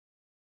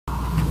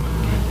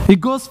It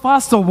goes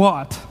fast or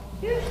what?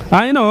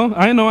 I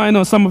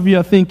know. Some of you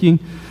are thinking,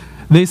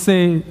 they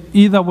say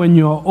either when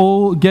you're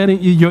old,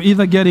 you're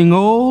either getting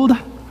old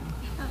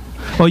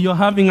or you're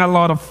having a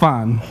lot of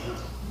fun.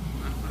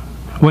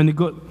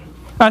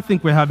 I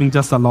think we're having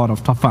just a lot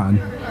of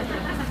fun.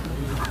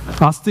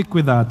 I'll stick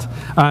with that.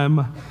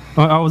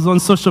 I was on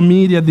social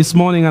media this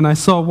morning and I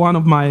saw one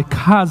of my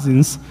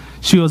cousins.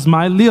 She was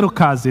my little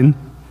cousin,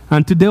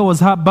 and today was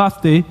her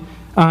birthday,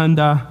 and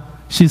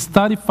she's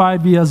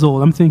 35 years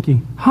old. I'm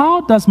thinking,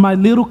 how does my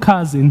little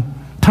cousin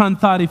turn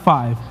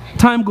 35?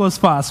 Time goes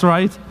fast,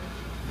 right?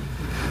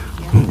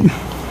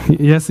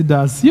 Yes, it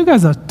does. You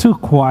guys are too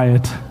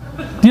quiet.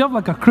 Do you have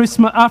like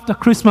a after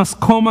Christmas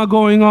coma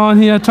going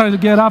on here, trying to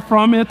get up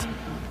from it?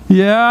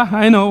 Yeah,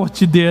 I know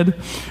what you did.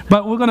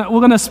 But we're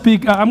gonna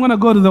speak. I'm gonna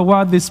go to the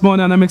Word this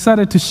morning, and I'm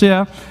excited to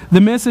share.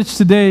 The message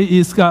today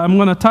is I'm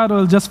gonna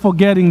title "Just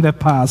Forgetting the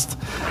Past,"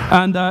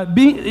 and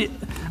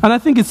I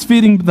think it's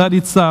fitting that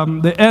it's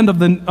the end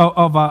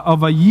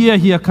of a year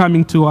here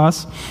coming to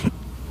us,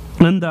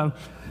 and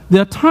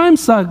there are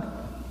times that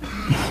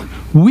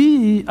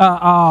we are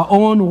our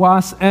own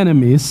worst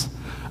enemies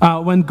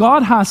when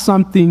God has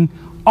something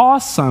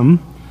awesome,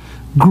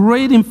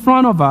 great in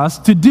front of us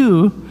to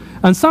do.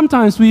 And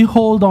sometimes we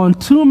hold on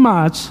too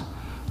much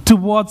to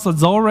what's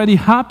already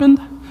happened,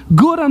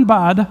 good and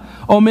bad,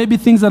 or maybe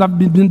things that have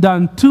been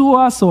done to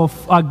us or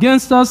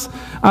against us,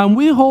 and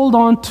we hold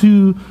on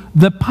to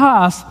the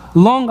past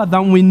longer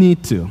than we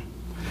need to.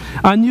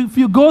 And if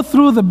you go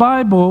through the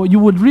Bible, you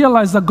would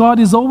realize that God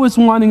is always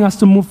wanting us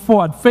to move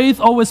forward.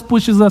 Faith always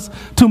pushes us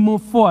to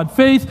move forward.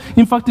 Faith,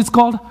 in fact, it's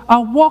called a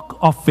walk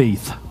of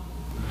faith.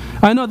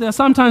 I know there are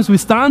sometimes we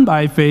stand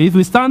by faith,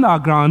 we stand our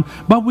ground,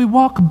 but we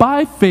walk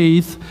by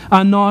faith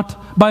and not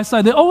by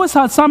sight. They always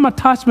had some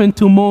attachment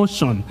to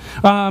motion.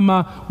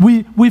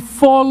 We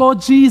follow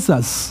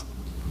Jesus.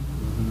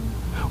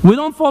 We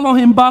don't follow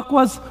him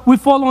backwards, we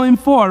follow him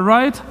forward,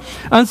 right?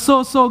 And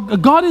so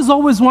God is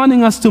always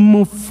wanting us to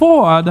move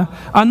forward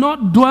and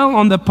not dwell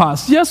on the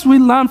past. Yes, we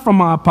learn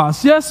from our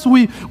past. Yes,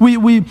 we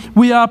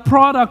are a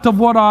product of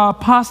what our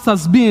past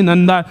has been.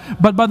 And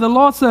but the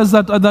Lord says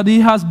that he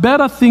has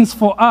better things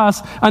for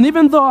us. And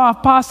even though our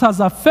past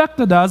has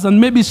affected us and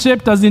maybe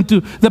shaped us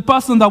into the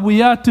person that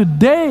we are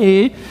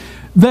today,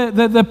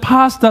 the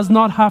past does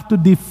not have to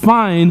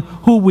define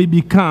who we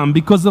become,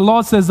 because the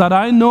Lord says that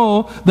I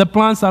know the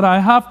plans that I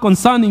have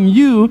concerning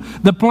you,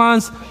 the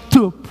plans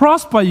to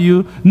prosper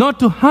you, not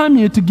to harm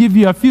you, to give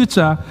you a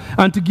future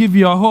and to give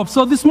you a hope.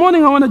 So this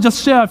morning I want to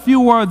just share a few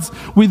words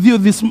with you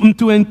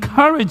to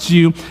encourage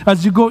you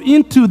as you go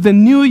into the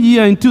new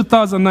year in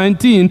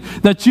 2019,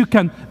 that you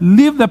can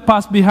leave the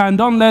past behind.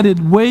 Don't let it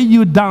weigh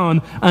you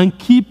down and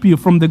keep you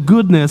from the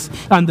goodness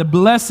and the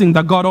blessing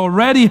that God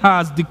already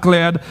has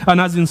declared and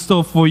has in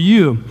store for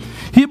you.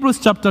 Hebrews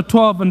chapter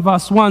 12 and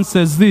verse 1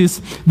 says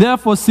this: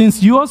 "Therefore,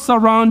 since you are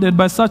surrounded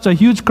by such a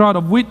huge crowd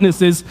of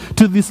witnesses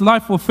to this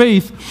life of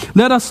faith,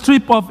 let us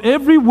strip off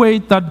every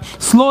weight that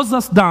slows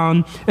us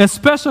down,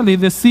 especially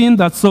the sin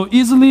that so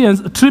easily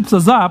trips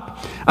us up,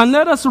 and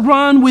let us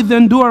run with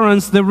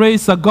endurance the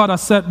race that God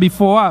has set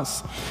before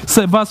us."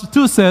 So verse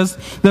 2 says,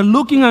 "They're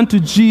looking unto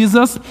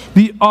Jesus,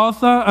 the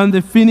author and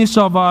the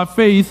finisher of our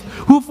faith,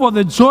 who for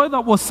the joy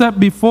that was set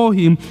before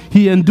him,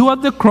 he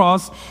endured the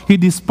cross, he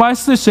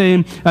despised the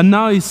shame, and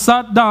now he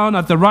sat down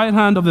at the right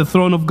hand of the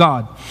throne of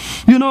God."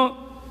 You know,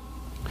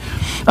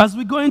 as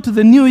we go into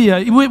the new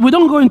year, we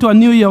don't go into a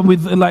new year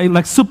with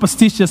like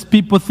superstitious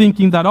people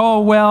thinking that, oh,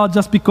 well,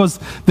 just because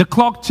the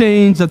clock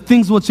changed, that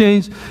things will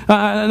change.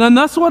 And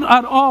that's what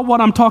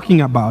I'm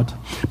talking about.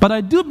 But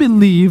I do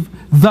believe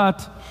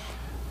that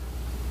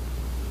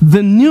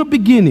the new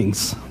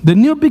beginnings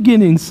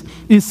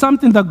is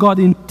something that God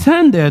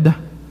intended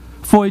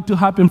for it to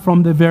happen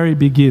from the very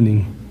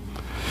beginning.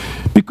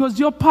 Because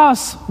your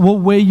past will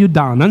weigh you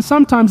down. And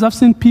sometimes I've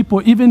seen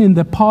people, even in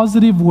the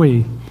positive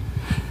way,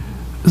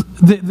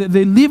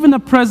 they live in the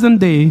present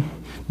day,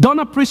 don't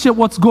appreciate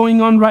what's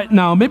going on right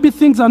now. Maybe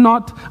things are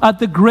not at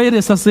the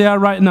greatest as they are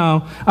right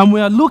now. And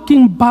we are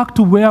looking back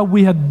to where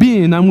we had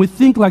been, and we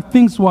think like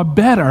things were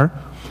better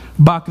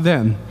back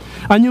then.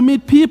 And you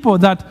meet people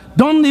that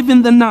don't live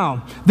in the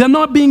now. They're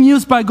not being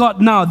used by God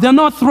now. They're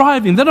not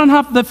thriving. They don't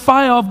have the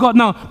fire of God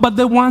now, but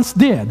they once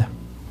did.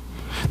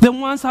 They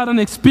once had an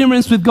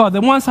experience with God. They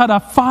once had a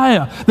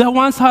fire. They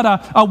once had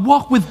a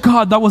walk with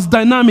God that was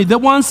dynamic. They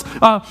once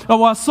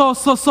were so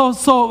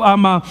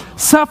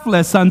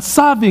selfless and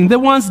serving. They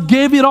once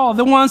gave it all.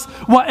 They once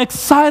were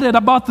excited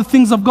about the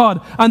things of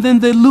God, and then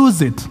they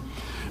lose it.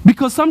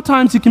 Because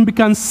sometimes you can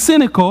become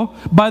cynical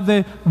by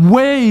the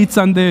weights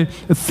and the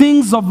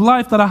things of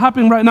life that are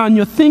happening right now, and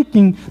you're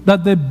thinking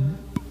that the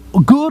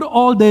good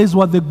old days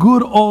were the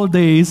good old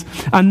days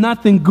and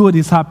nothing good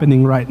is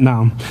happening right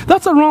now.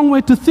 That's a wrong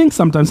way to think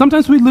sometimes.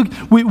 Sometimes we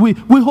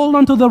hold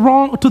on to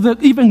the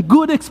even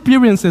good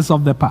experiences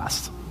of the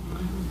past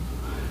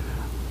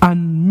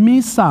and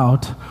miss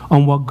out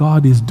on what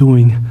God is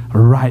doing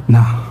right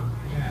now.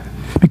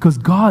 Because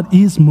God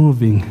is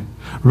moving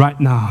right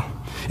now.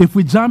 if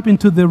we jump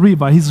into the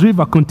river, his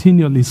river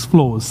continually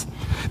flows.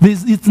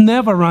 It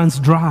never runs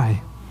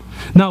dry.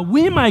 Now,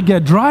 we might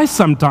get dry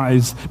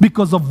sometimes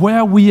because of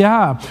where we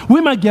are.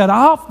 We might get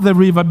off the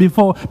river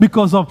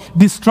because of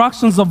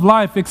distractions of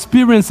life,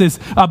 experiences,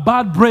 a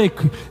bad break,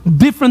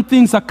 different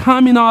things that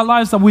come in our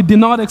lives that we did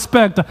not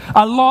expect.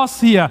 A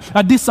loss here,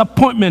 a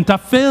disappointment, a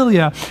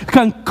failure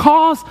can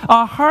cause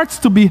our hearts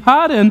to be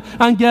hardened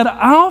and get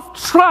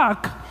off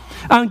track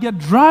and get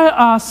dry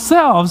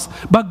ourselves,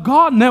 but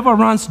God never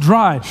runs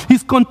dry. He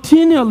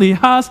continually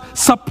has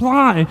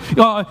supply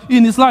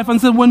in his life. And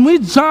so when we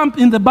jump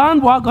in the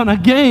bandwagon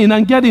again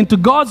and get into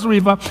God's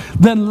river,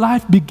 then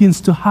life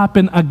begins to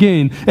happen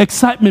again.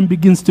 Excitement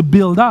begins to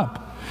build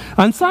up.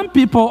 And some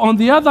people, on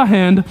the other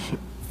hand,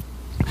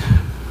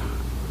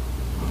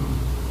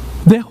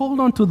 they hold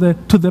on to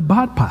the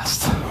bad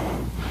past.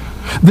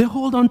 They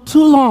hold on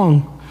too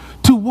long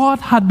to what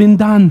had been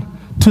done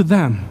to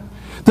them.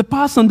 The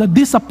person that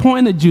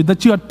disappointed you,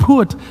 that you had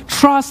put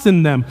trust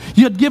in them.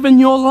 You had given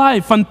your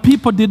life and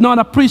people did not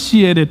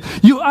appreciate it.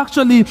 You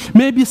actually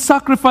maybe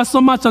sacrificed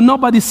so much and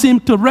nobody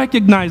seemed to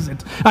recognize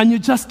it. And you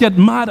just get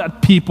mad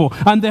at people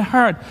and they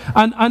hurt.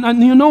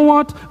 And you know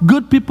what?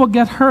 Good people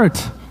get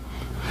hurt.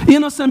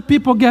 Innocent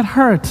people get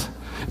hurt.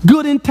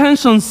 Good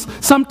intentions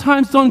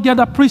sometimes don't get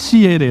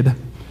appreciated.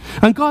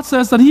 And God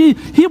says that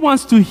He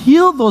wants to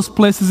heal those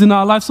places in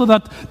our life so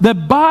that the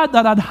bad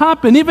that had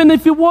happened, even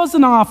if it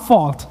wasn't our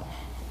fault,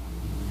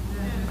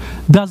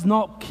 does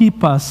not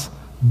keep us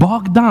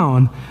bogged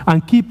down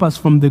and keep us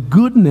from the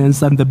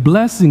goodness and the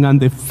blessing and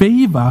the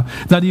favor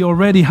that He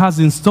already has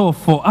in store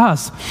for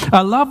us.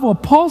 I love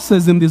what Paul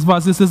says in this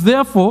verse. He says,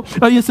 therefore,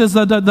 he says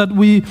that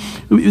we,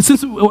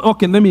 since,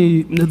 okay,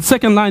 the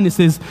second line, it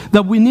says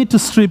that we need to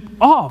strip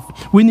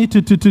off. We need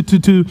to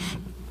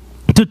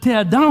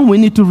tear down. We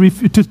need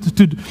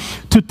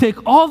to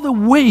take all the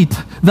weight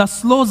that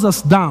slows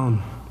us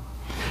down.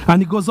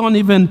 And it goes on,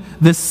 even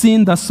the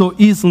sin that so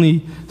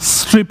easily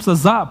strips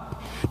us up.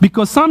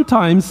 Because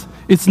sometimes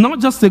it's not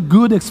just the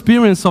good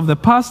experience of the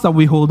past that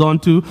we hold on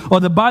to, or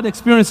the bad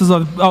experiences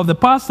of the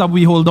past that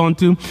we hold on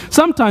to.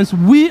 Sometimes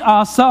we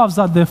ourselves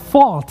are the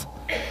fault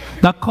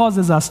that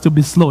causes us to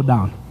be slowed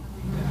down.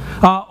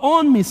 Our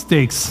own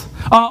mistakes,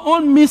 our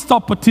own missed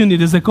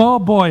opportunities. Like, oh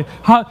boy,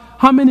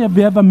 how many of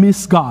you ever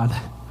missed God?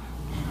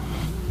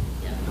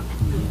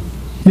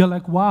 You're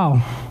like, wow,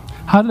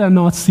 how did I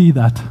not see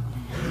that?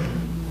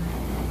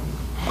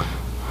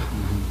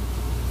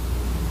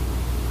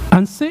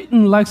 And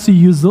Satan likes to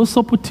use those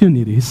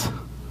opportunities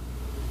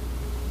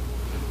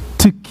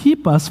to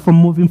keep us from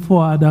moving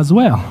forward as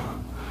well.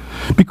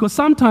 Because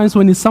sometimes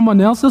when it's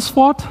someone else's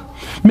fault,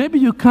 maybe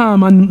you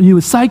come and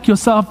you psych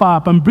yourself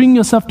up and bring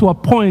yourself to a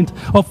point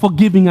of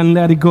forgiving and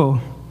let it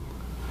go.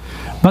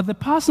 But the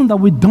person that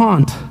we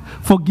don't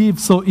forgive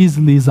so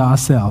easily is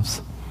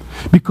ourselves.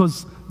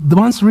 Because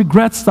once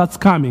regret starts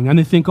coming and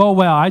you think, oh,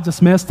 well, I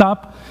just messed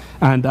up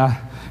and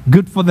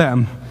good for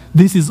them.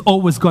 This is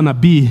always going to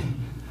be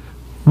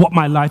what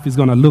my life is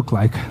going to look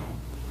like.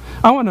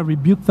 I want to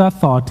rebuke that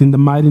thought in the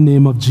mighty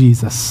name of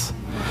Jesus.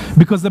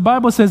 Because the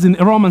Bible says in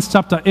Romans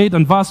chapter 8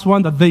 and verse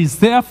 1 that there is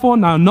therefore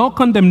now no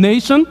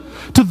condemnation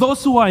to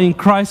those who are in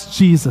Christ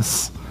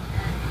Jesus.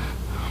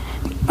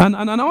 And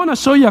I want to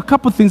show you a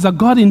couple things that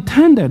God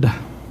intended,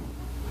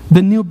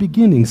 the new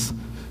beginnings.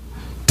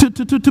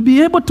 To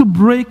be able to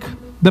break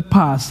the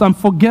past and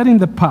forgetting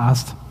the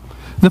past,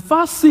 the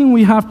first thing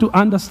we have to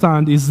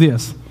understand is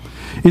this,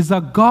 is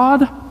that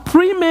God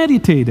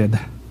premeditated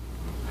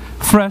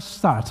fresh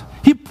start.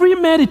 He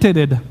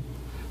premeditated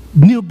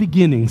new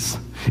beginnings.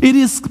 It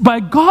is by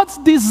God's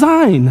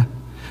design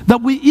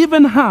that we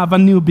even have a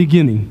new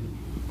beginning.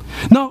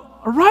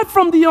 Now, right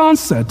from the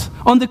onset,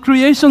 on the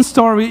creation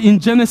story in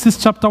Genesis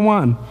chapter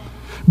 1,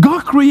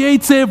 God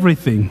creates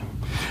everything.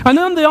 And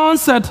on the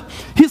onset,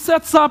 He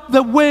sets up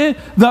the way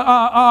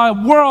our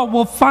world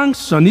will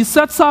function. He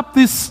sets up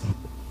these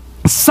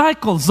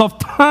cycles of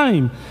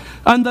time,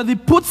 and that He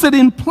puts it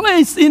in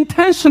place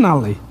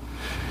intentionally.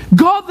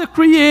 God the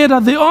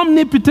Creator, the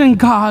omnipotent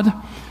God,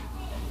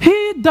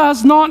 He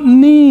does not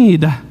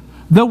need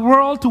the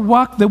world to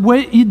work the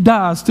way it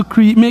does to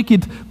make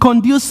it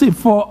conducive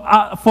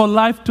for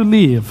life to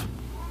live.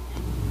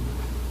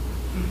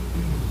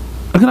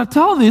 I'm going to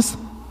tell this.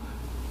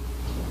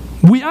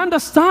 We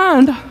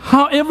understand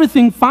how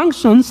everything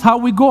functions, how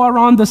we go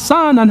around the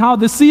sun and how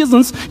the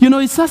seasons,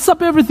 He sets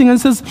up everything and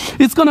says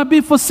it's going to be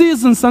for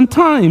seasons and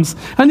times.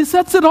 And He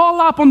sets it all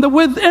up on the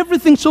way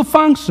everything shall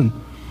function.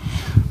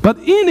 But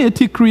in it,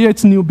 He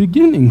creates new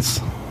beginnings.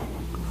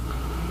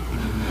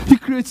 He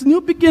creates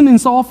new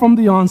beginnings all from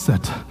the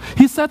onset.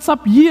 He sets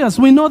up years.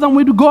 We know that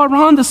when we go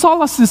around the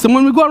solar system,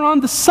 when we go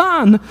around the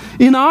sun,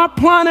 in our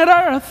planet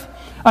Earth,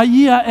 a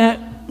year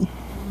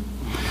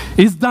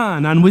is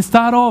done and we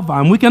start over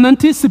and we can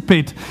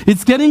anticipate.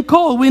 It's getting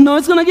cold. We know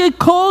it's going to get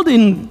cold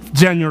in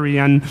January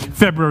and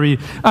February.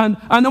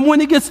 And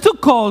when it gets too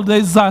cold,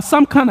 there's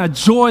some kind of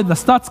joy that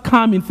starts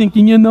coming,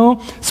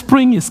 thinking,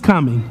 spring is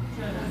coming.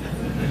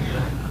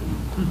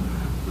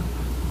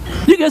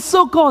 You gets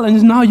so cold,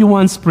 and now you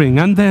want spring,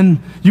 and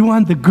then you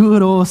want the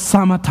good old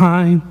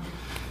summertime,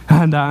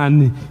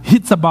 and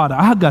it's about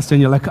August, and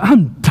you're like,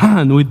 I'm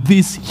done with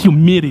this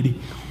humidity.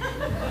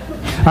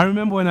 I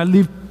remember when I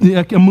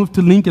moved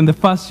to Lincoln the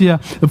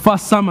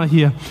first summer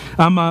here,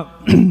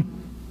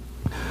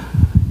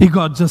 it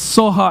got just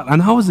so hot,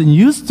 and I wasn't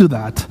used to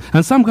that.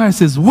 And some guy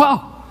says,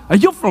 "Wow, are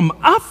you from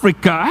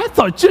Africa? I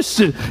thought you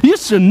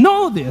should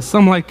know this."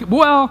 I'm like,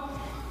 well,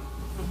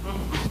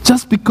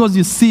 just because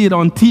you see it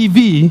on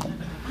TV,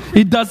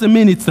 it doesn't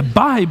mean it's the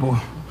Bible.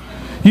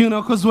 You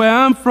know, because where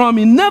I'm from,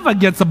 it never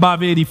gets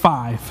above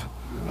 85.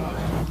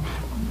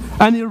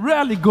 And it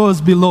rarely goes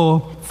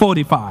below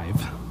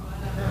 45.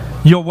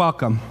 You're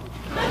welcome.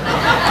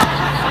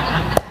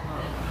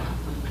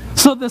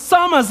 So the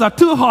summers are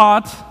too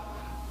hot,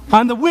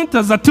 and the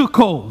winters are too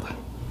cold.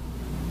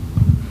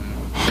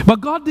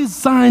 But God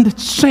designed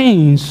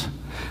change,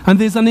 and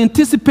there's an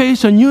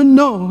anticipation. You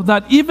know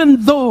that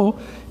even though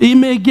it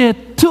may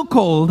get too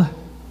cold,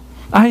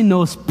 I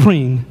know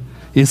spring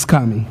is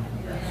coming.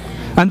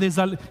 And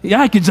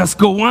I could just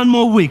go one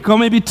more week, or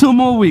maybe 2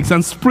 more weeks,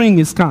 and spring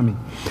is coming.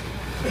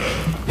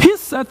 He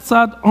sets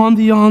that on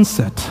the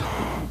onset,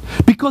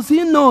 because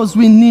he knows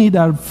we need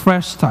a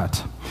fresh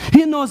start.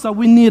 He knows that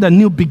we need a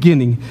new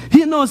beginning.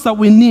 He knows that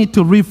we need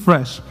to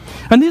refresh.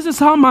 And this is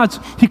how much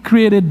he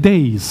created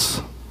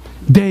days.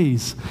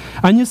 Days.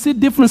 And you see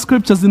different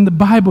scriptures in the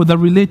Bible that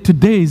relate to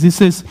days. It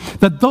says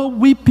that though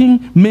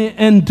weeping may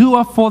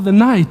endure for the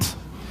night,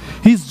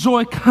 his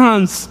joy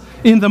comes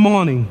in the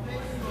morning.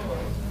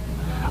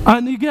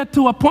 And you get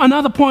to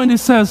another point, it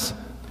says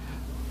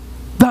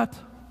that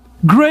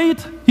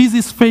great is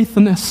his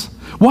faithfulness.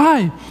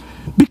 Why?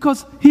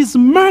 Because his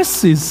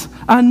mercies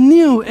are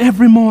new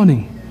every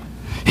morning.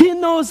 He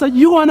knows that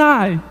you and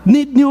I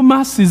need new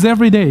mercies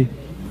every day.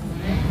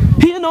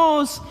 He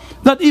knows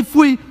that if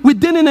we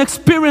didn't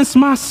experience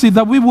mercy,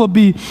 that we will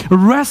be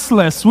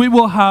restless. We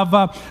will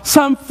have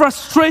some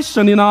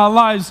frustration in our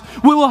lives.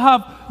 We will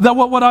have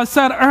what I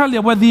said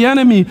earlier, where the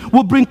enemy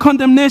will bring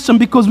condemnation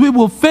because we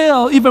will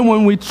fail even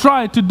when we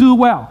try to do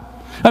well.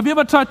 Have you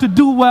ever tried to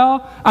do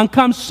well and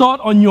come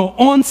short on your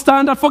own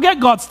standard? Forget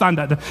God's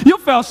standard. You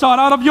fell short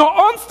out of your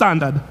own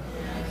standard.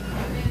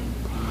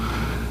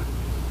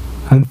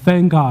 And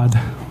thank God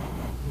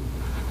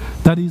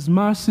that his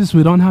mercies,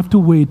 we don't have to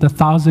wait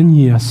 1,000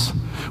 years.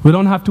 We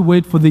don't have to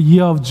wait for the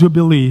year of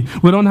Jubilee.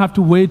 We don't have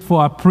to wait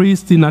for a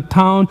priest in a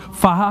town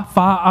far,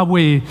 far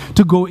away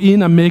to go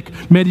in and make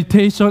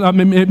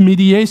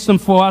mediation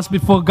for us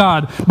before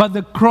God. But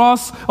the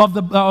cross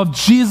of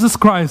Jesus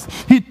Christ,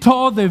 he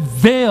tore the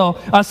veil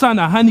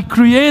asunder, and he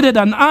created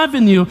an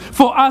avenue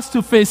for us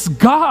to face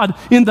God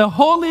in the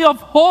Holy of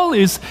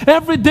Holies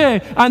every day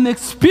and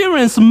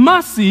experience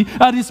mercy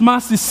at his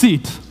mercy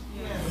seat.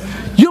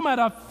 You might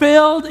have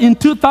failed in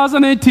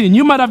 2018.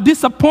 You might have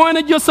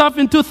disappointed yourself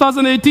in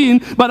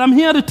 2018, but I'm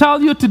here to tell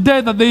you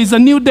today that there is a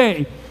new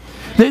day.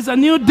 There is a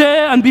new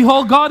day, and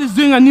behold, God is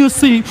doing a new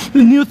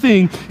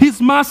thing. His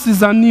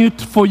mercies are new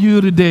for you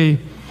today.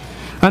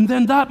 And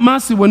then that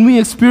mercy, when we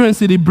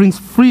experience it, it brings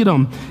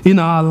freedom in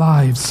our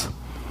lives.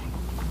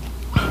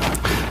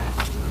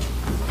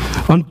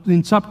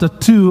 In chapter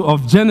 2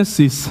 of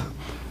Genesis,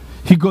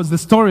 the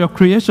story of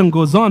creation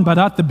goes on, but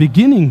at the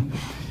beginning,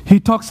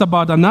 he talks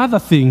about another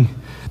thing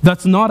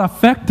that's not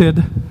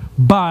affected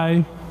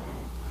by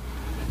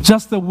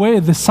just the way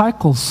the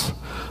cycles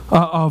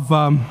of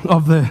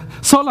the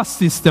solar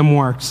system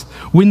works.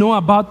 We know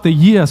about the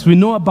years. We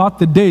know about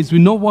the days. We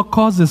know what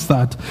causes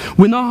that.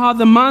 We know how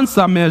the months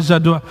are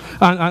measured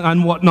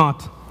and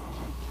whatnot.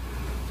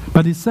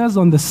 But it says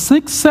on the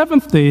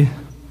seventh day,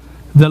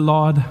 the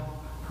Lord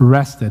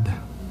rested.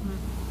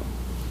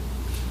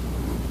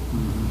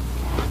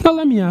 Now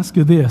let me ask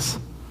you this.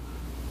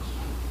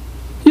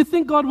 You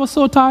think God was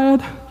so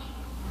tired?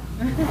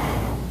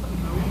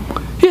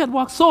 He had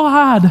worked so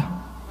hard.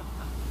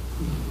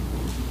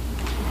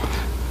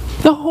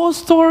 The whole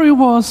story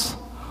was,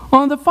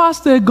 on the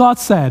first day, God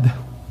said,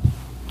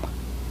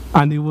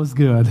 and it was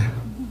good.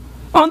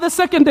 On the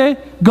second day,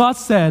 God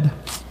said,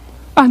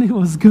 and it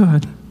was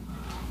good.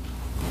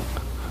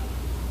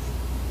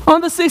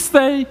 On the sixth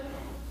day,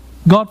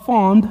 God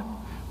formed,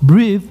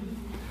 breathed,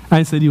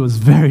 and said it was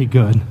very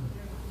good.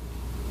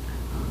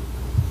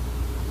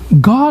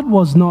 God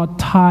was not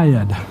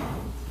tired.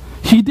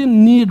 He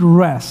didn't need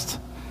rest.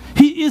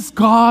 He is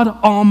God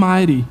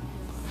Almighty,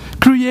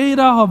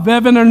 creator of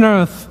heaven and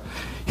earth.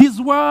 His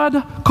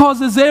word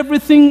caused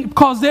everything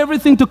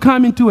to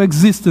come into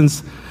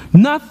existence.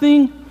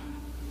 Nothing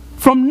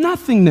from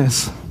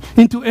nothingness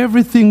into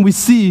everything we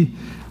see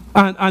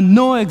and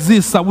know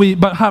exists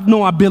but have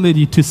no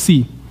ability to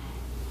see.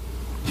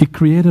 He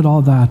created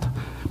all that,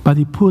 but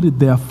he put it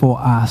there for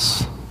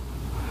us.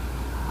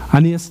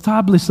 And he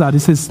established that. He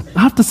says,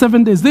 after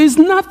 7 days, there's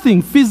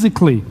nothing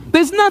physically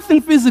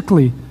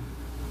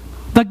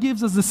that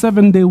gives us the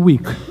 7-day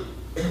week.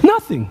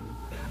 Nothing.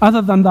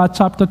 Other than that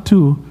chapter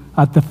 2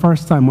 at the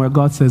first time where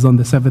God says on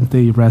the 7th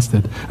day he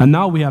rested. And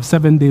now we have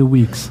 7-day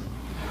weeks.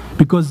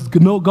 Because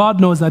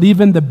God knows that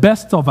even the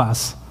best of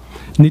us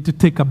need to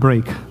take a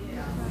break.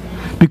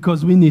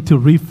 Because we need to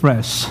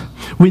refresh.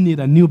 We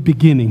need a new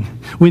beginning.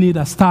 We need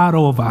to start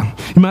over.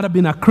 It might have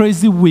been a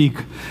crazy week.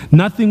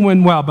 Nothing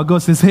went well, but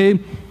God says,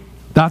 hey,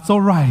 that's all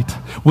right.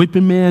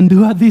 Weeping may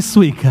endure this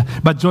week,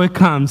 but joy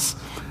comes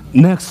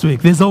next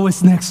week. There's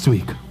always next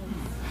week.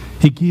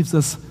 He gives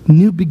us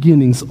new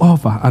beginnings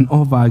over and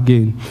over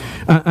again.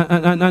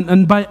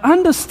 And by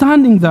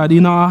understanding that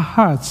in our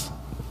hearts,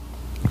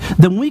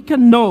 then we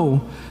can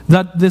know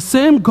that the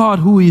same God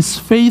who is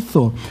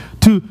faithful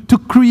to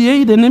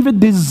create and even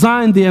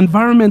design the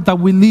environment that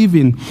we live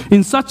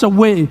in such a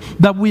way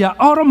that we are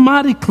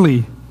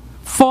automatically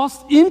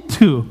forced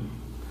into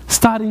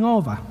starting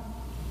over.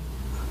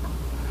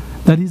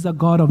 That is a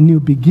God of new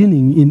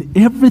beginning in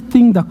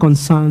everything that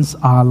concerns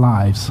our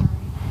lives.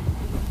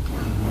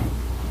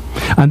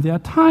 And there are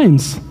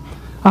times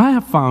I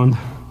have found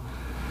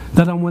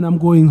that when I'm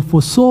going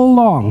for so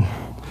long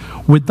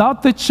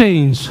without the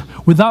change,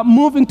 without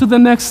moving to the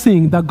next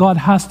thing, that God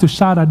has to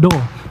shut a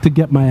door to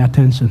get my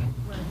attention.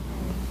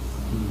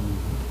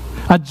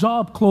 A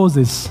job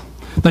closes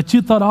that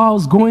you thought, oh, I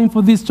was going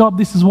for this job,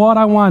 this is what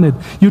I wanted.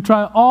 You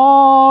try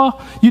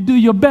all, you do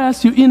your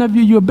best, you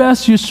interview your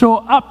best, you show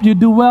up, you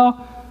do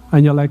well,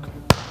 and you're like,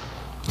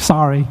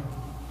 sorry,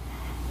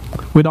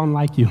 we don't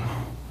like you.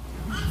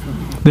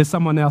 There's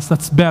someone else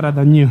that's better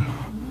than you.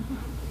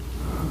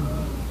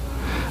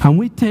 And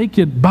we take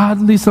it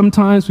badly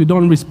sometimes. We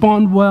don't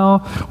respond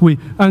well.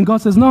 And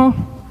God says, no,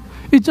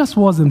 it just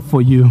wasn't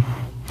for you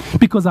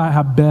because I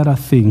have better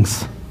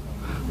things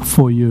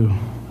for you.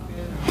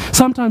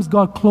 Sometimes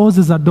God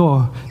closes a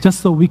door just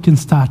so we can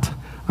start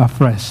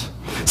afresh.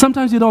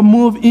 Sometimes you don't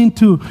move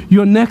into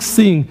your next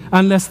thing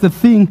unless the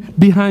thing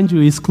behind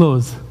you is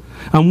closed.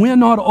 And we're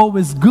not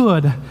always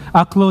good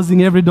at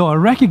closing every door,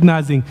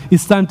 recognizing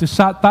it's time to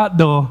shut that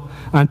door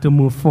and to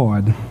move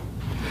forward.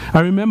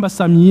 I remember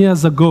some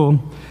years ago,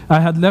 I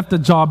had left a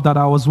job that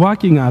I was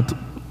working at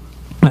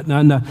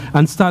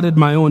and started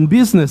my own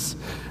business.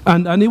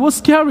 And it was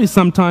scary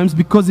sometimes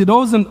because it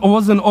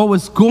wasn't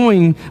always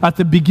going at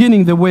the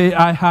beginning the way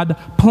I had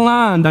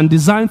planned and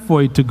designed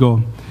for it to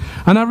go.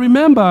 And I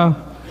remember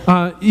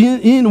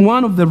in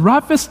one of the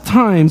roughest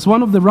times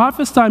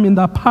in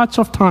that patch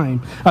of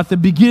time at the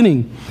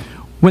beginning,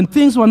 when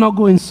things were not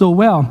going so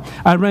well,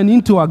 I ran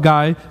into a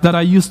guy that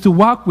I used to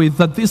work with,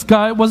 that this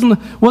guy was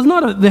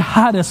not the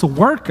hardest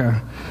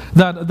worker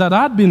that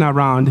I'd been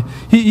around.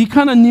 He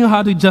kind of knew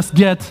how to just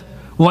get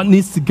what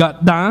needs to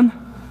get done,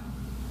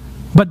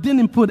 but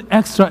didn't put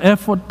extra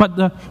effort.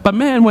 But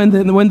man,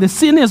 when the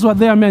seniors were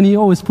there, man, he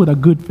always put a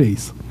good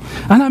face.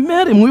 And I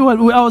met him.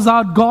 I was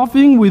out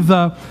golfing with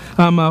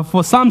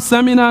for some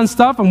seminar and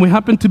stuff, and we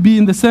happened to be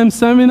in the same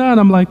seminar, and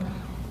I'm like,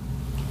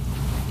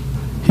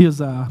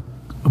 here's a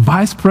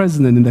vice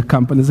president in the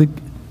company. He's like,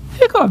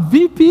 you got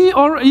VP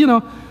or, you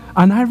know.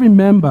 And I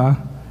remember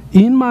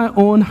in my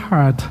own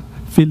heart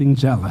feeling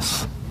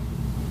jealous,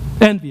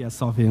 envious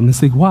of him.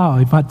 It's like, wow,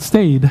 if I'd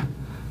stayed,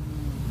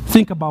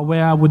 think about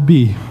where I would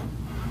be.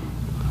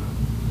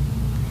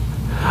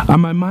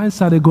 And my mind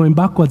started going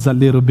backwards a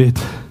little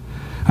bit.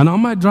 And on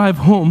my drive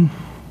home,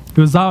 it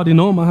was out in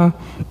Omaha,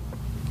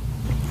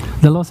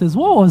 the Lord says,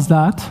 what was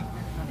that?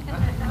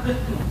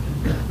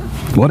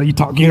 What are you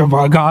talking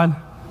about, God?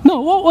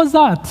 No, what was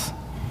that?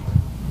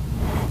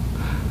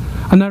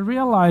 And I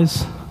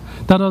realized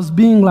that I was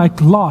being like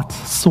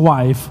Lot's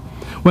wife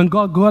when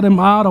God got him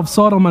out of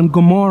Sodom and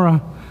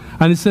Gomorrah.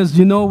 And he says,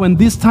 you know, when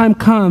this time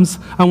comes,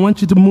 I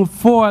want you to move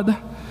forward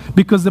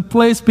because the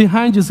place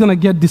behind you is going to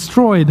get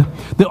destroyed.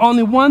 The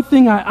only one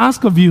thing I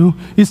ask of you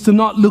is to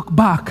not look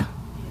back.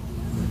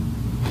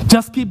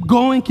 Just keep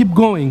going, keep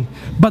going.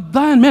 But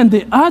then, man,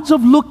 the urge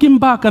of looking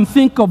back and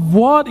think of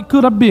what it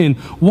could have been,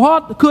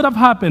 what could have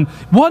happened,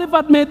 what if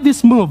I'd made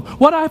this move,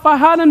 what if I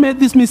hadn't made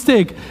this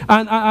mistake?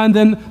 And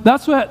then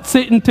that's where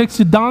Satan takes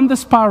you down the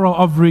spiral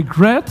of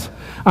regret,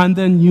 and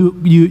then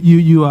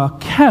you are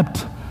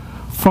kept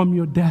from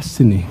your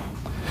destiny.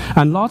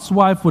 And Lot's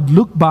wife would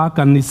look back,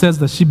 and he says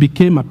that she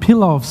became a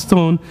pillar of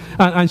stone,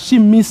 and she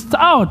missed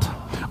out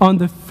on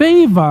the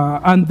favor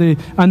and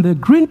the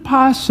green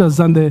pastures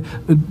and the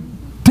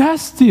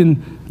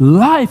destined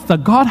life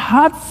that God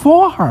had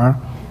for her,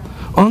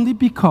 only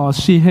because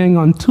she hung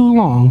on too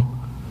long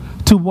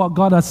to what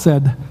God has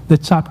said. The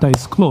chapter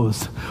is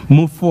closed.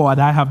 Move forward.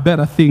 I have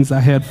better things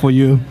ahead for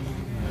you.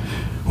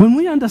 When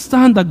we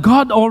understand that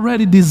God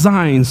already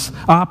designs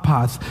our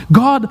path,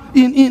 God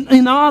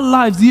in our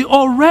lives, He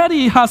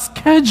already has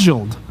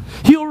scheduled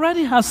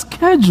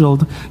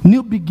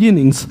new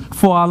beginnings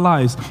for our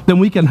lives, then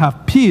we can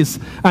have peace,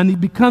 and it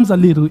becomes a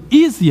little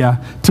easier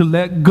to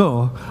let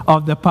go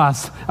of the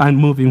past and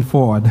moving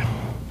forward.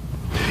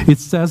 It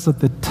says that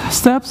the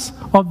steps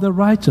of the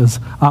righteous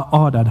are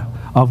ordered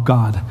of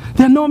God.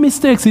 There are no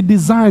mistakes. He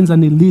designs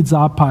and He leads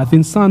our path.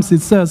 In Psalms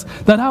it says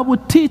that I will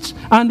teach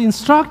and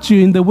instruct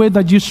you in the way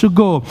that you should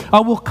go.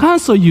 I will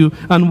counsel you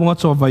and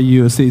watch over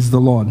you, says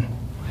the Lord.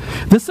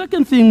 The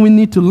second thing we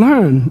need to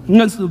learn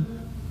is,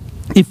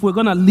 if we're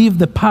going to leave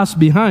the past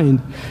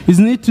behind, is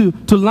need to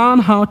learn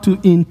how to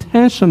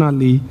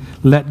intentionally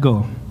let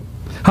go.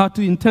 how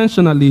to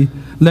intentionally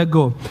let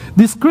go.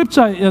 The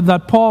scripture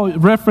that Paul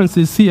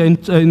references here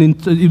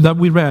that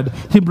we read,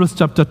 Hebrews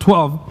chapter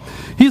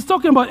 12, he's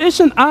talking about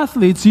ancient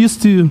athletes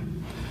used to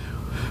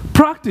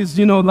practice,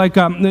 it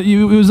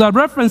was a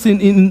reference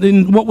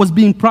in what was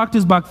being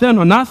practiced back then.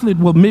 An athlete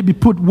will maybe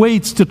put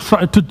weights to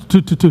try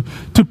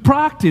to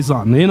practice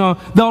on.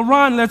 They'll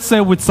run, let's say,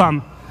 with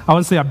some, I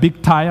wouldn't say a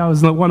big tire.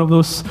 It's not one of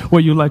those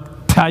where you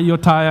tie your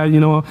tire, and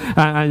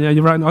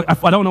you run.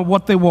 I don't know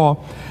what they were.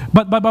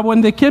 But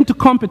when they came to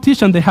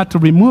competition, they had to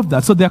remove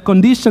that. So they're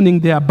conditioning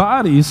their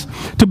bodies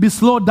to be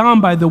slowed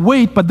down by the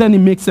weight, but then it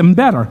makes them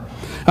better.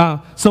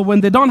 So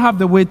when they don't have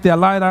the weight, they're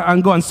lighter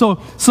and go on. So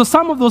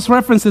some of those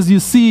references you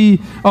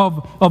see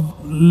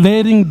of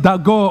letting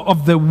that go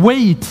of the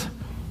weight,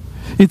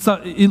 it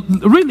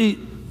really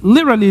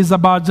literally is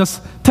about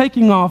just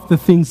taking off the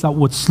things that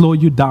would slow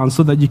you down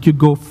so that you could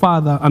go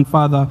farther and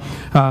farther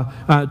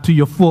to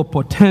your full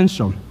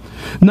potential.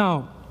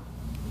 Now,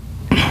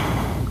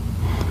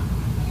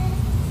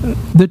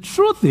 the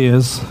truth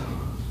is,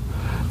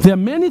 there are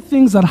many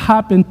things that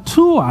happen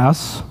to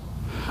us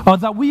or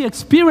that we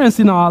experience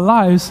in our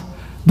lives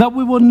that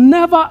we will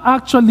never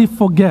actually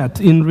forget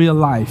in real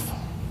life.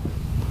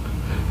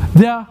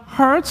 There are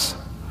hurts,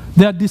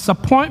 there are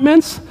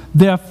disappointments,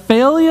 there are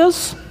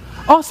failures,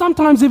 or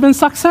sometimes even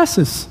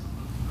successes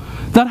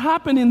that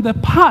happened in the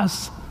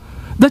past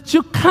that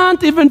you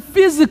can't even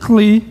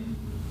physically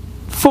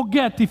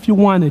forget if you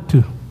wanted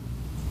to.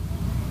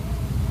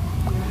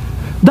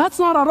 That's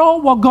not at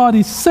all what God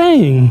is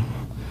saying.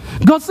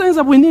 God says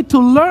that we need to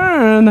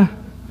learn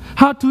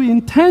how to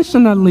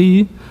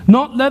intentionally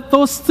not let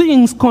those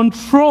things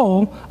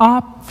control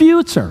our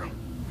future.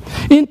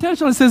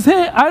 Intentionally says,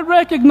 hey, I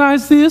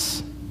recognize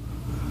this,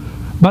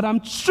 but I'm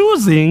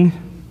choosing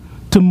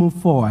to move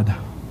forward.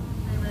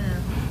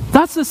 Amen.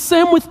 That's the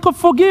same with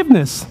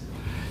forgiveness.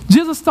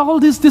 Jesus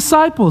told his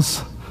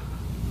disciples,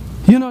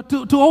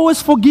 to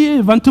always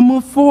forgive and to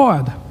move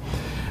forward.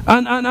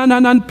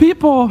 And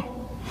people,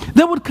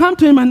 they would come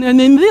to him, and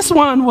this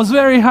one was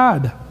very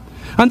hard.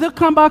 And they'll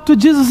come back to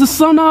Jesus and say,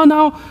 so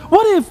now,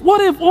 what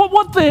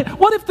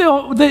if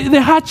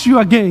they hurt you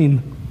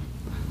again?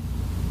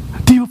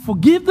 Do you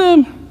forgive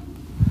them?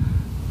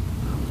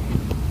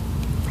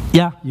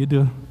 Yeah, you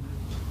do.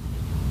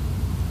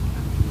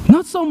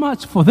 Not so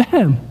much for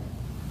them,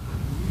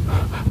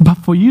 but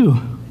for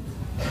you.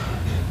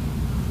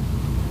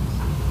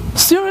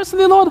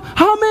 Seriously, Lord,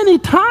 how many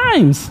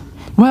times?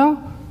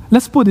 Well,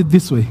 let's put it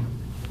this way.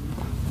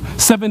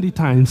 70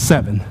 times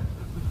 7.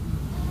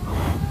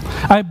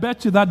 I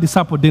bet you that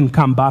disciple didn't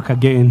come back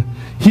again.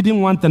 He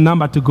didn't want the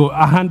number to go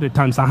 100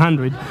 times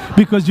 100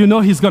 because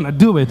he's going to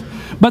do it.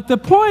 But the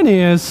point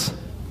is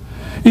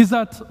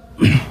that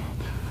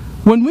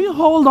when we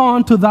hold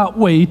on to that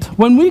weight,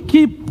 when we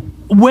keep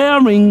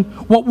wearing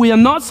what we are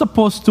not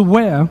supposed to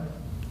wear,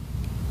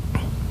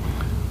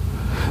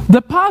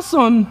 the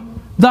person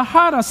that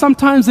hurt us,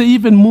 sometimes they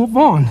even move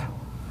on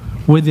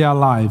with their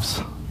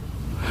lives.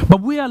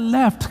 But we are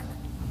left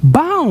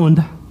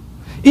bound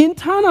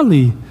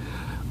internally,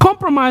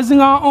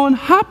 compromising our own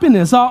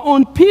happiness, our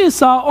own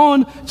peace, our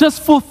own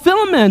just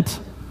fulfillment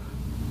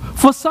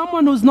for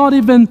someone who's not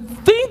even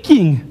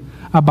thinking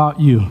about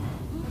you.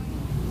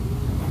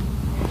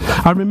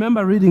 I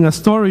remember reading a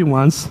story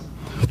once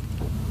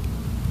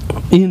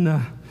in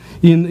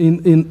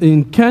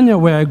Kenya,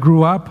 where I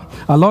grew up.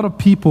 A lot of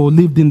people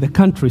lived in the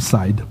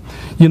countryside.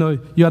 You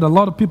had a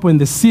lot of people in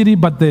the city,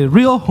 but the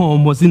real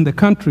home was in the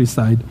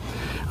countryside.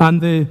 And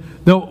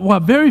there were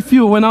very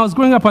few. When I was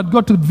growing up, I'd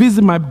go to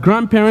visit my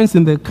grandparents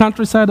in the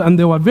countryside, and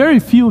there were very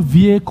few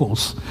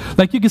vehicles.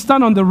 Like, you could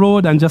stand on the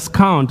road and just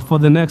count for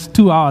the next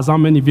 2 hours how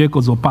many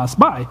vehicles will pass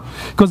by.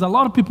 Because a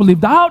lot of people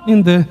lived out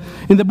in the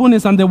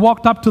boonies, and they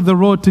walked up to the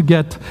road to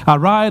get a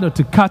ride or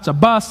to catch a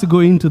bus to go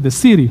into the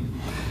city.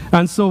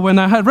 And so when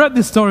I had read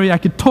this story, I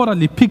could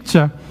totally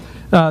picture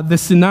the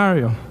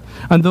scenario.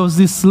 And there was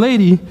this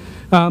lady,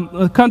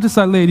 a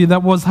countryside lady,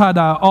 that had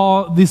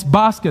all this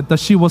basket that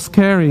she was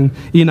carrying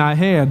in her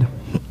head.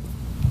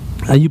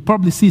 And you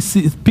probably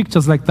see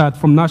pictures like that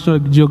from National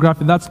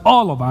Geographic. That's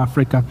all of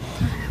Africa.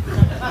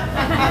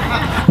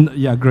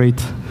 Yeah,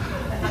 great.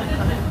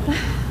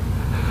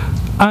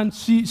 And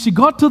she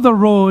got to the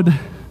road,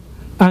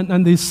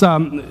 and this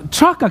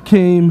trucker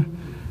came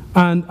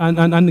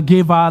and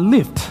gave her a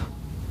lift.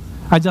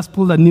 I just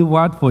pulled a new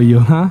word for you,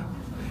 huh?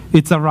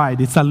 It's a ride,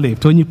 it's a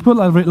lift. When you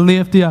pull a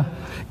lift, yeah,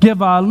 give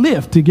her a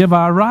lift, to give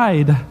her a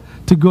ride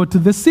to go to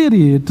the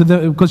city,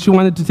 because she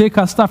wanted to take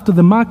her stuff to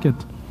the market.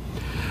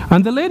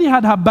 And the lady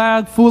had her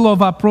bag full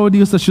of her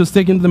produce that she was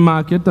taking to the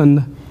market,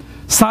 and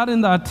sat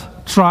in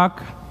that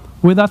truck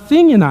with a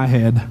thing in her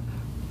head.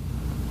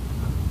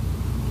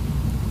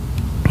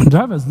 The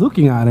driver's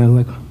looking at her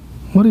like,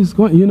 what is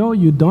going on?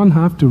 You don't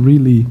have to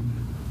really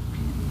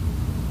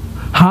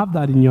have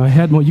that in your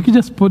head. You can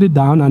just put it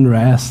down and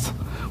rest.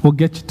 We'll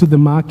get you to the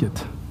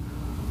market.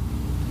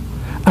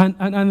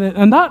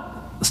 And that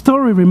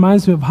story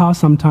reminds me of how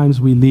sometimes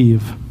we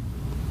live,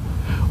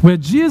 where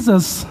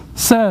Jesus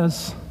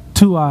says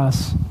to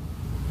us,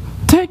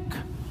 take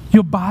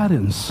your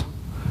burdens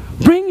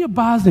Bring your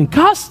burdens,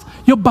 cast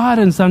your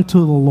burdens unto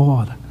the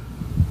Lord,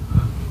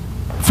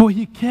 for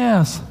He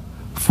cares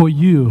for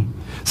you.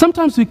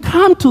 Sometimes we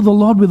come to the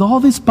Lord with all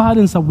these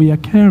burdens that we are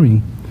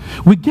carrying.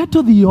 We get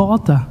to the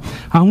altar,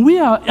 and we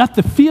are at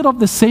the feet of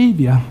the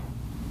Savior,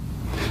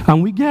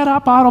 and we get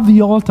up out of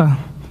the altar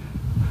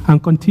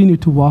and continue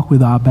to walk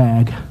with our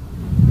bag.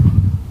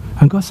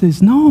 And God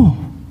says, no,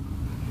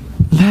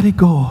 let it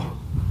go.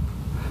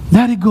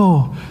 Let it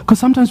go. Because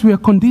sometimes we are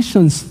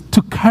conditioned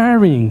to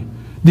carrying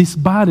these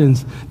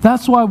burdens.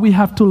 That's why we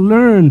have to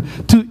learn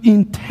to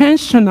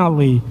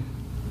intentionally,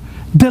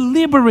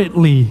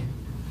 deliberately,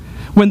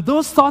 when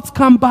those thoughts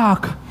come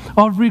back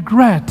of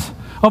regret,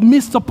 of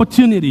missed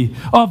opportunity,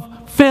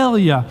 of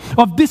failure,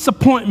 of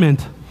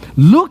disappointment,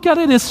 look at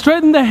it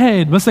straight in the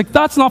head. It's like,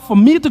 that's not for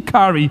me to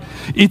carry.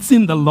 It's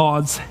in the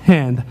Lord's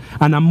hand.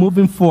 And I'm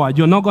moving forward.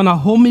 You're not going to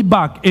hold me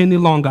back any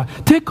longer.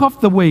 Take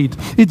off the weight.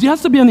 It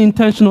has to be an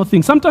intentional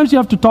thing. Sometimes you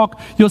have to talk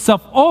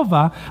yourself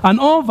over and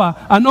over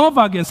and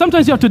over again.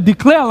 Sometimes you have to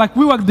declare, like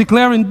we were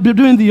declaring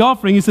during the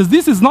offering. He says,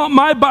 this is not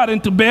my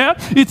burden to bear.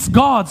 It's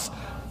God's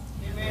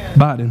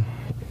burden.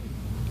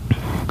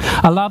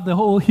 I love the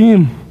whole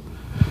hymn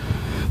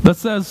that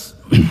says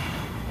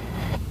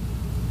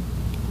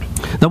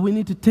that we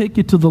need to take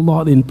it to the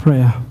Lord in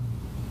prayer.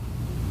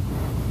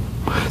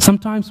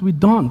 Sometimes we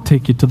don't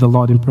take it to the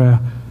Lord in prayer.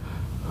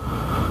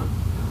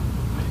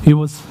 It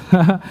was,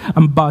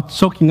 I'm about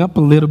choking up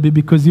a little bit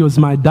because it was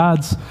my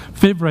dad's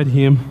favorite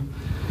hymn.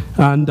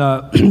 And,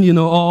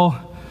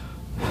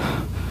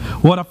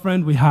 what a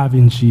friend we have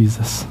in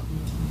Jesus.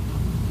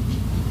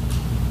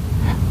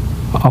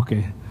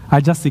 Okay, I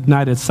just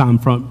ignited Sam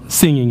from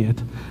singing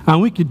it.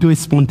 And we could do it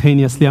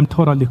spontaneously. I'm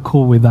totally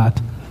cool with that.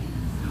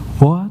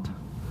 What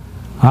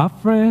a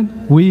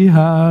friend we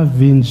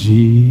have in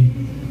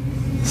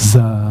Jesus.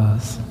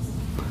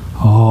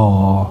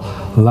 All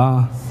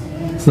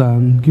loss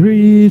and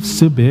griefs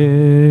to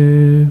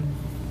bear.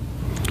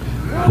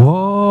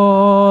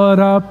 What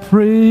a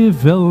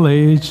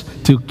privilege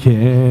to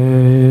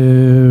carry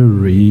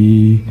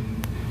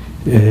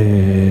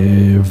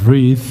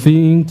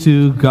everything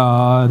to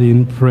God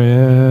in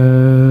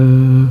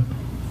prayer.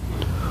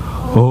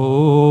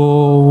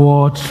 Oh,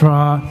 what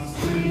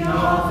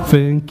triumph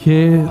and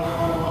care,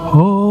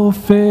 oh,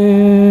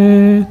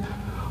 faith,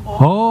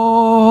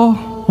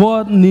 oh,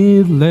 what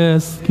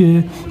needless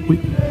care.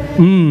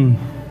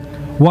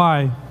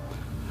 Why?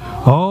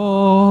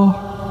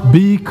 Oh,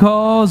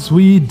 because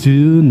we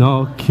do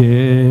not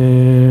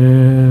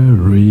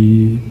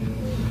carry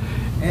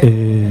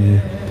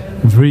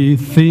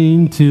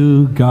everything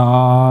to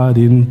God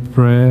in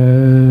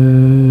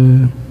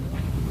prayer.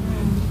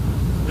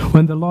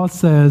 When the Lord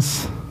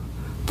says,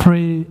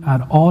 pray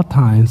at all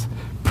times,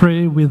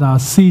 pray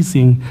without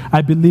ceasing,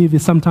 I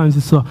believe sometimes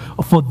it's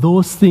for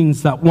those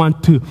things that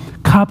want to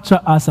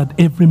capture us at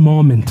every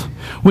moment.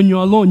 When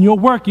you're alone, you're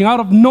working out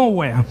of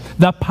nowhere,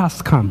 that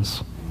past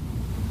comes.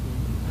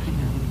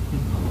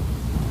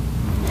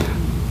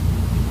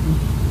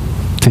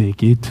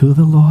 Take it to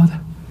the Lord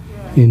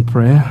in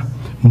prayer,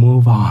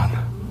 move on.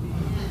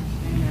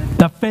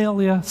 The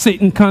failure,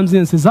 Satan comes in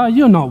and says,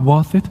 you're not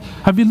worth it.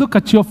 Have you looked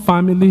at your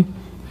family?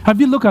 Have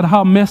you looked at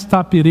how messed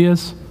up it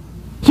is?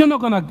 You're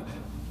not going to...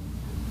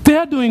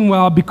 They're doing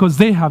well because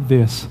they have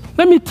this.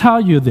 Let me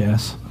tell you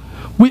this.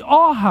 We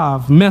all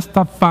have messed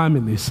up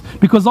families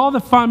because all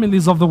the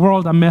families of the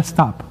world are messed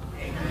up.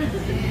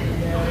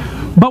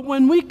 But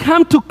when we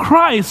come to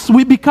Christ,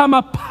 we become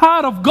a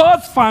part of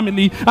God's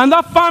family, and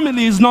that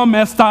family is not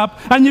messed up.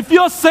 And if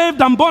you're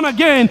saved and born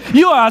again,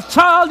 you are a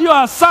child, you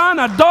are a son,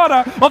 a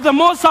daughter of the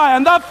Most High,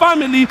 and that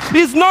family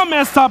is not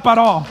messed up at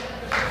all.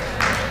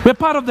 We're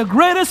part of the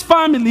greatest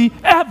family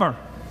ever,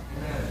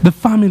 the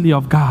family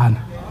of God.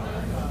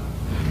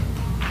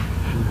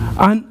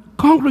 And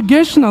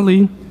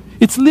congregationally,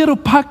 it's little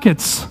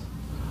pockets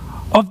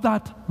of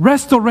that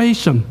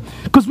restoration.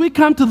 Because we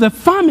come to the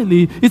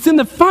family, it's in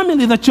the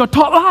family that you're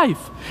taught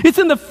life. It's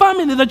in the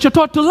family that you're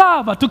taught to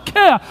love, to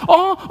care,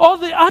 all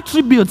the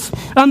attributes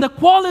and the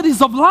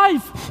qualities of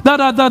life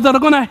that are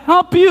going to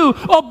help you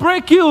or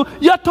break you.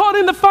 You're taught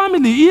in the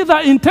family, either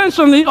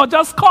intentionally or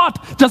just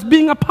caught, just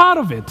being a part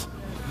of it.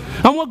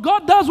 And what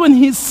God does when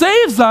He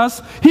saves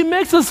us, He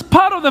makes us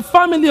part of the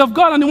family of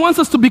God, and He wants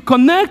us to be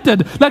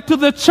connected. Like to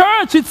the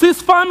church, it's His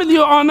family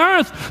on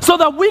earth, so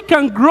that we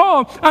can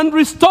grow and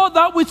restore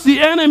that which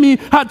the enemy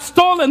had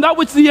stolen, that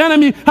which the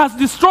enemy has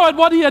destroyed,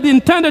 what he had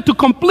intended to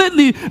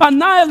completely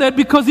annihilate,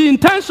 because the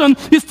intention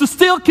is to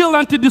steal, kill,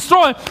 and to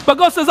destroy. But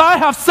God says, I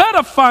have set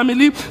a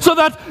family so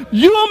that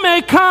you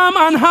may come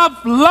and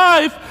have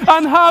life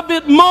and have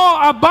it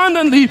more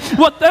abundantly.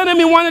 What the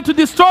enemy wanted to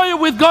destroy you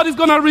with, God is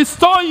going to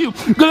restore you.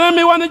 The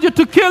enemy wanted you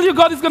to kill you,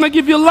 God is going to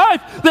give you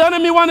life. The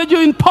enemy wanted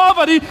you in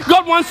poverty,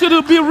 God wants you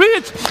to be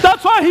rich.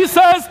 That's why He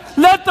says,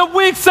 let the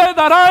weak say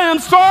that I am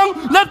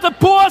strong, let the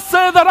poor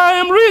say that I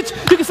am rich.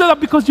 You can say that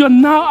because you're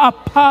now a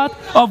part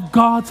of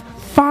God's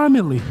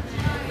family.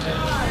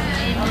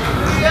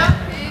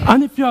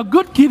 And if you're a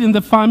good kid in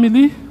the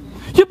family,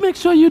 you make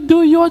sure you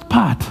do your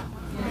part.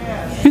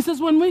 He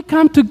says, when we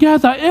come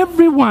together,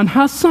 everyone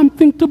has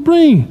something to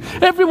bring.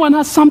 Everyone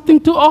has something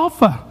to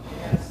offer.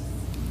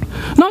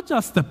 Not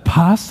just the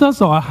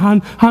pastors or a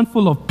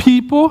handful of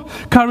people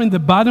carrying the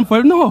burden for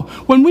it. No,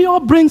 when we all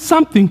bring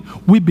something,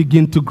 we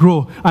begin to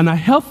grow. And a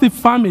healthy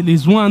family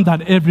is one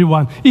that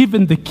everyone,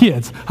 even the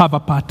kids, have a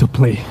part to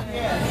play.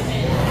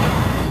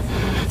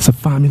 It's a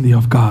family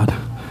of God.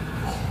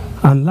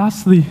 And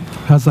lastly,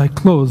 as I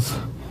close,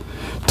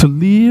 to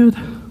leave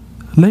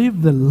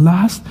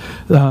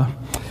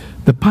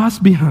the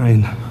past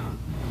behind,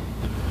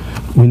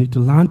 we need to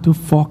learn to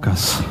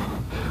focus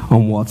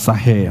on what's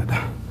ahead.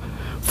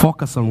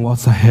 Focus on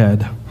what's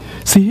ahead.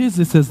 See, here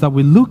it says that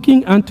we're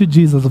looking unto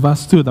Jesus,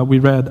 verse 2 that we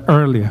read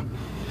earlier.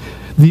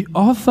 The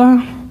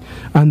author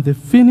and the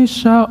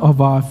finisher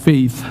of our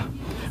faith,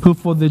 who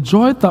for the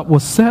joy that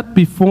was set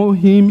before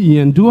him, he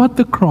endured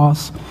the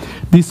cross,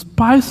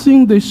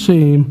 despising the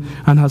shame,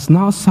 and has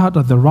now sat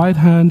at the right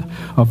hand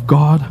of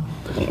God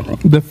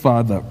the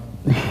Father.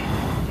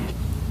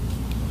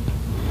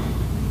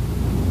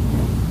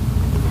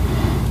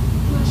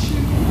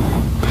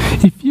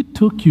 If you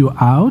took you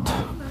out,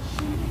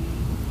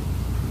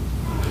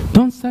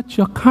 don't set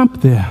your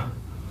camp there.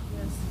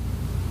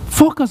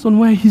 Focus on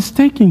where he's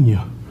taking you.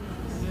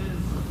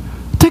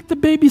 Take the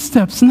baby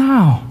steps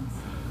now.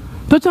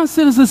 Don't just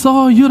sit and say,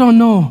 oh, you don't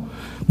know.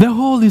 The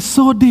hole is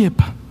so deep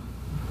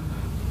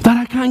that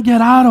I can't get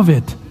out of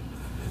it.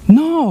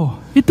 No,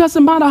 it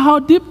doesn't matter how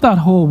deep that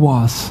hole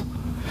was.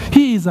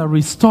 He is a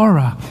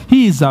restorer.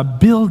 He is a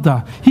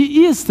builder.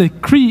 He is the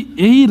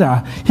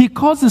creator. He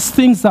causes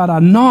things that are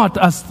not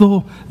as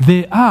though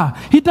they are.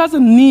 He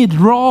doesn't need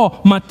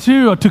raw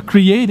material to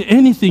create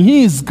anything.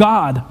 He is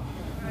God.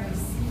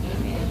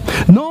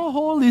 No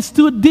hole is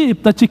too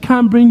deep that He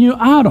can't bring you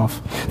out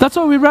of. That's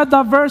why we read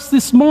that verse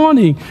this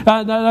morning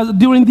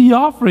during the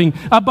offering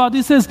about,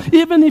 it says,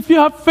 even if you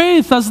have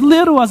faith as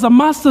little as a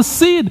mustard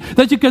seed,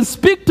 that you can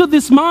speak to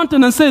this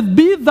mountain and say,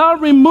 be thou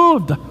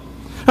removed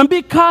and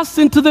be cast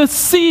into the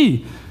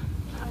sea.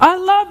 I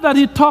love that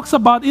He talks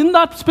about in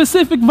that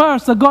specific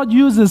verse that God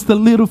uses the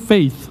little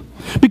faith.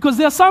 Because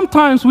there are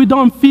sometimes we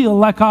don't feel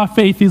like our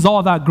faith is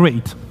all that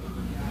great.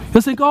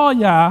 You think, oh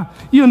yeah,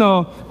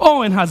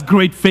 Owen has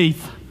great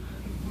faith.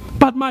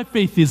 But my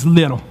faith is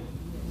little.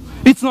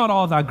 It's not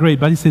all that great.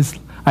 But He says,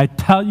 I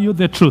tell you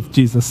the truth,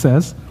 Jesus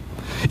says.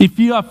 If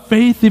you have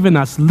faith even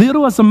as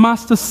little as a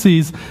mustard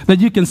seed, that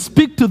you can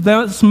speak to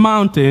this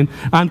mountain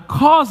and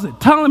cause it,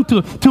 tell him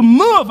to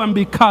move and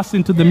be cast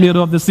into the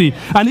middle of the sea.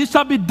 And it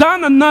shall be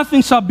done and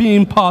nothing shall be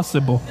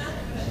impossible.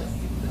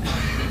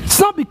 It's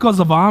not because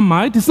of our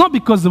might. It's not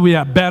because we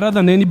are better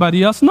than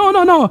anybody else.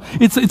 No.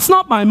 It's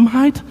not by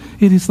might.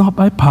 It is not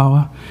by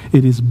power.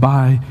 It is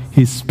by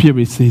His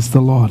Spirit, says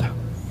the Lord.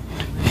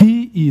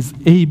 He is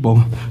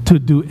able to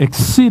do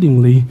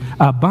exceedingly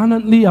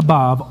abundantly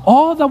above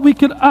all that we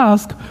could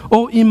ask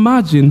or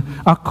imagine,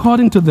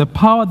 according to the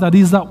power that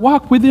is at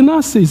work within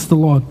us, says the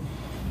Lord.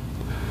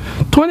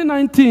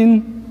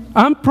 2019,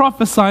 I'm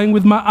prophesying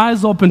with my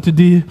eyes open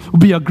today, will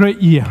be a great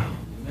year.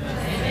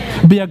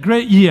 Be a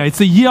great year.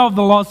 It's a year of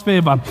the Lord's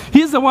favor.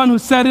 He's the one who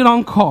set it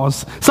on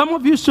course. Some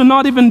of you should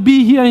not even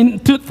be here in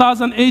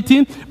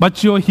 2018,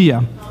 but you're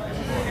here.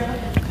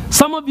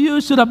 Some of you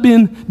should have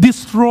been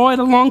destroyed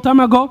a long time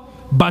ago,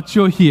 but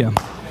you're here.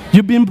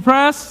 You've been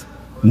pressed,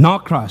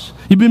 not crushed.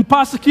 You've been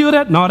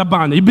persecuted, not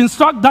abandoned. You've been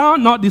struck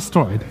down, not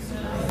destroyed.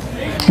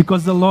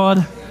 Because the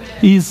Lord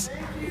is,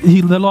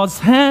 the Lord's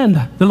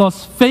hand, the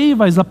Lord's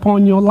favor is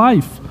upon your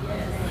life.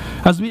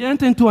 As we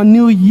enter into a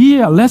new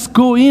year, let's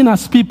go in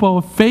as people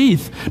of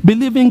faith,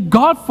 believing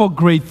God for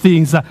great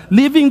things,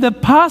 leaving the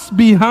past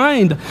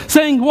behind,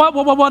 saying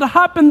what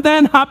happened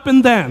then,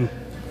 happened then.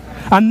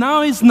 And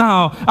now is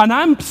now. And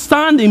I'm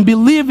standing,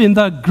 believing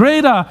that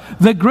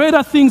the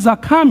greater things are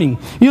coming.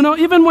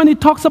 Even when He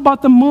talks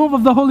about the move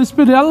of the Holy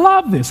Spirit, I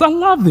love this.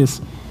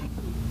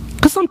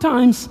 Because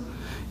sometimes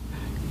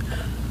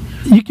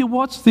you can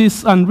watch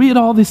this and read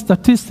all these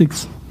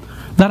statistics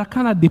that are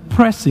kind of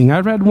depressing.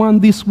 I read one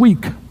this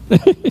week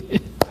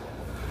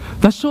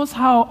that shows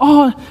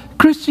how,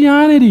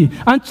 Christianity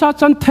and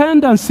church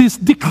attendance is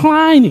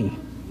declining.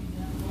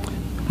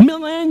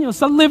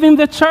 Millennials are leaving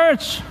the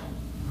church.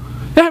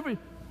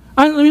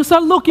 And you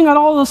start looking at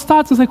all those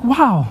stats, it's like,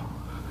 wow,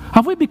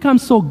 have we become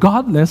so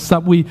godless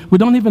that we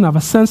don't even have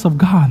a sense of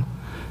God?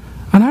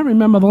 And I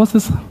remember the Lord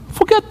says,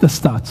 forget the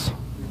stats.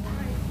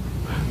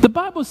 The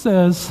Bible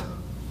says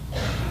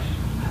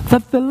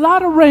that the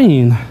latter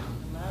rain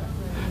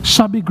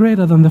shall be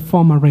greater than the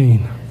former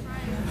rain.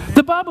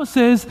 The Bible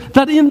says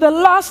that in the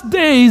last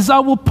days I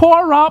will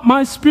pour out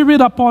my Spirit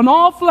upon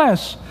all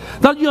flesh,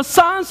 that your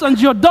sons and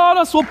your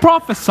daughters will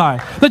prophesy,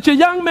 that your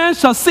young men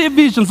shall see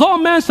visions, all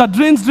men shall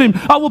dream.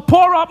 I will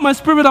pour out my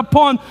Spirit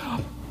upon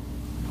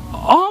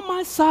all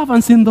my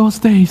servants in those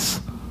days.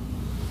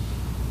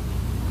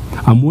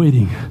 I'm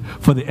waiting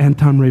for the end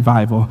time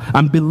revival.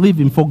 I'm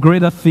believing for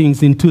greater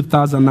things in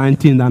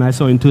 2019 than I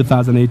saw in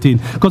 2018.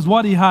 Because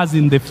what he has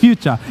in the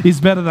future is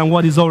better than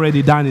what he's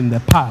already done in the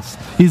past.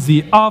 He's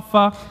the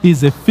author,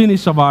 he's the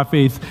finish of our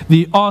faith,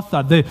 the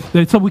author.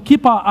 So we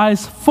keep our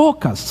eyes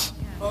focused.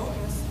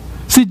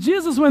 See,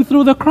 Jesus went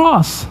through the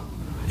cross.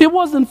 It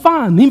wasn't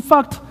fun. In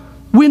fact,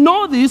 we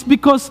know this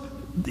because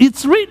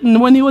it's written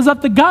when he was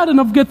at the Garden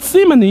of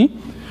Gethsemane,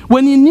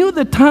 when he knew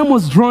the time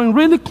was drawing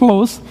really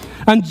close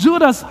and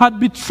Judas had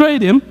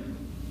betrayed him,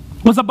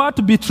 was about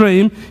to betray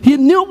him, he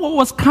knew what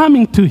was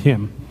coming to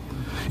him.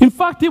 In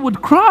fact, he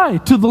would cry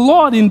to the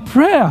Lord in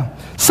prayer.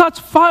 Such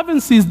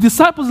fervency, his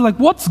disciples were like,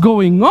 what's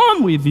going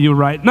on with you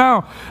right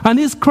now? And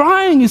he's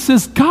crying. He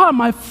says, God,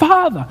 my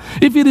Father,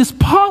 if it is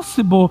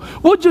possible,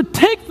 would you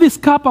take this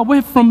cup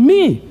away from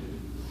me?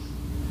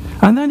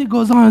 And then he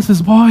goes on and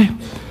says, boy,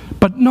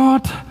 but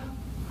not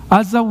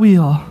as I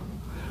will,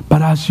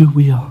 but as you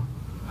will.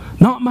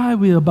 Not my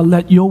will, but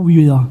let your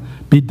will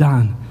be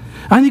done.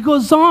 And he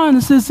goes on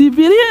and says, if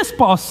it is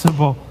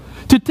possible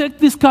to take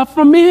this cup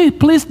from me,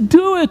 please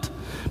do it.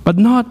 But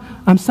not,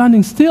 I'm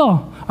standing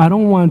still. I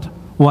don't want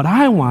what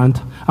I want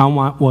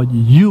what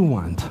you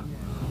want.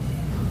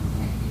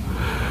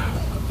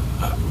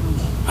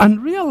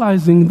 And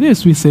realizing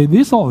this, we say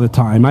this all the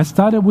time. I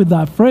started with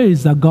that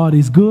phrase that God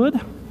is good.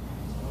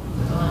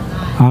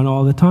 And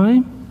all the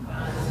time.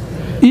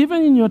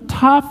 Even in your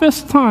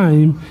toughest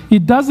time,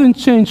 it doesn't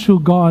change who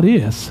God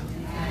is.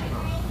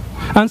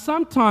 And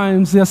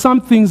sometimes there are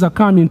some things that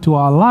come into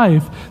our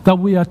life that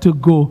we have to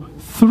go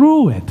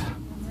through it.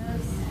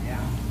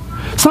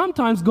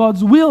 Sometimes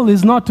God's will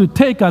is not to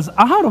take us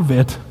out of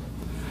it,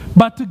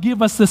 but to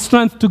give us the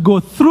strength to go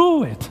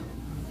through it.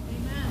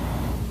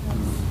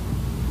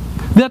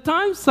 There are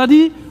times that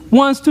He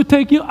wants to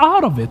take you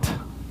out of it.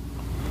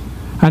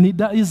 And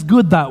He is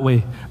good that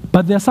way.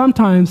 But there are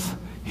sometimes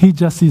He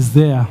just is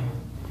there.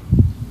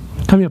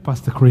 Come here,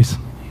 Pastor Chris.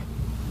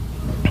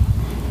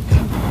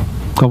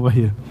 Over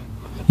here.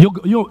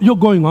 You're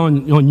going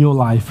on your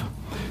life.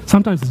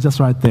 Sometimes it's just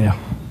right there.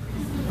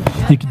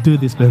 You can do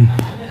this, Ben.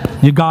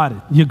 You got it.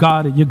 You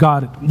got it. You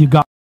got it. You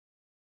got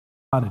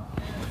it.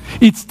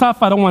 It's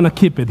tough. I don't want to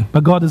keep it.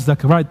 But God is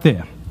like right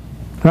there.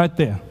 Right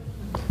there.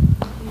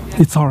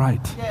 It's all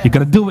right. You got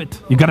to do it.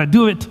 You got to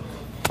do it.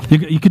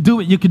 You can do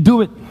it. You can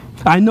do it.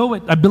 I know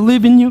it. I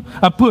believe in you.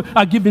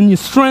 I've given you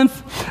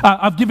strength.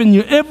 I've given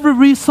you every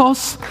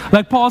resource.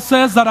 Like Paul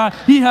says that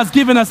He has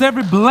given us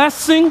every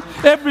blessing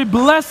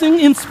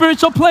in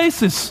spiritual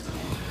places.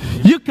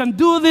 You can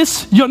do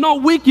this. You're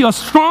not weak. You're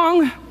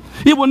strong.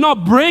 It will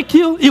not break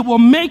you. It will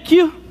make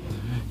you.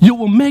 You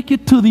will make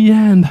it to the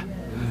end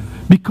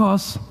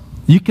because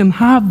you can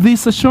have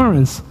this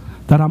assurance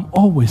that I'm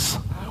always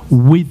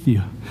with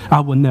you. I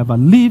will never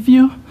leave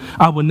you.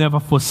 I will never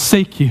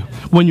forsake you.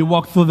 When you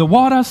walk through the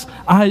waters,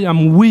 I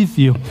am with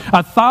you.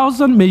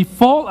 1,000 may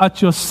fall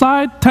at your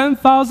side,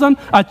 10,000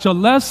 at your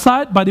left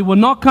side, but it will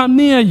not come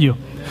near you.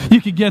 You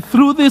can get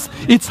through this.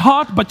 It's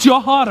hard, but you're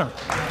harder.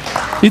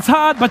 It's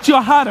hard, but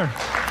you're harder.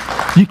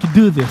 You can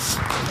do this.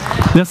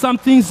 There's some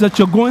things that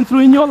you're going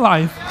through in your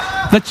life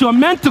that you're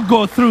meant to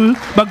go through,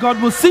 but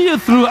God will see you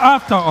through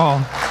after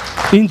all.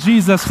 In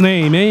Jesus'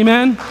 name,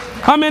 amen.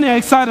 How many are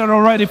excited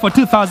already for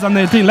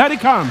 2018? Let it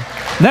come.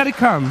 Let it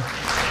come.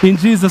 In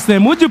Jesus'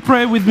 name. Would you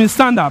pray with me?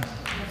 Stand up.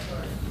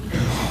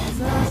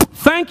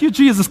 Thank you,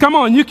 Jesus. Come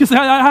on. You can say,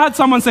 I heard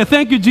someone say,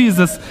 thank you,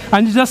 Jesus.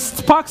 And you just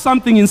spark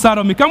something inside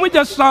of me. Can we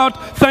just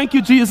shout, thank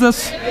you,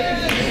 Jesus?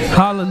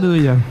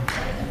 Hallelujah.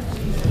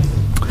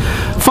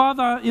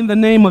 Father, in the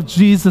name of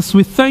Jesus,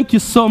 we thank you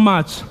so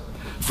much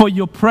for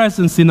your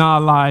presence in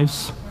our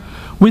lives.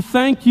 We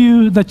thank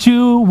you that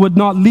you would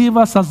not leave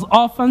us as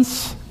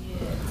orphans.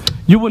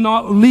 You will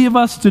not leave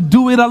us to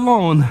do it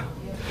alone.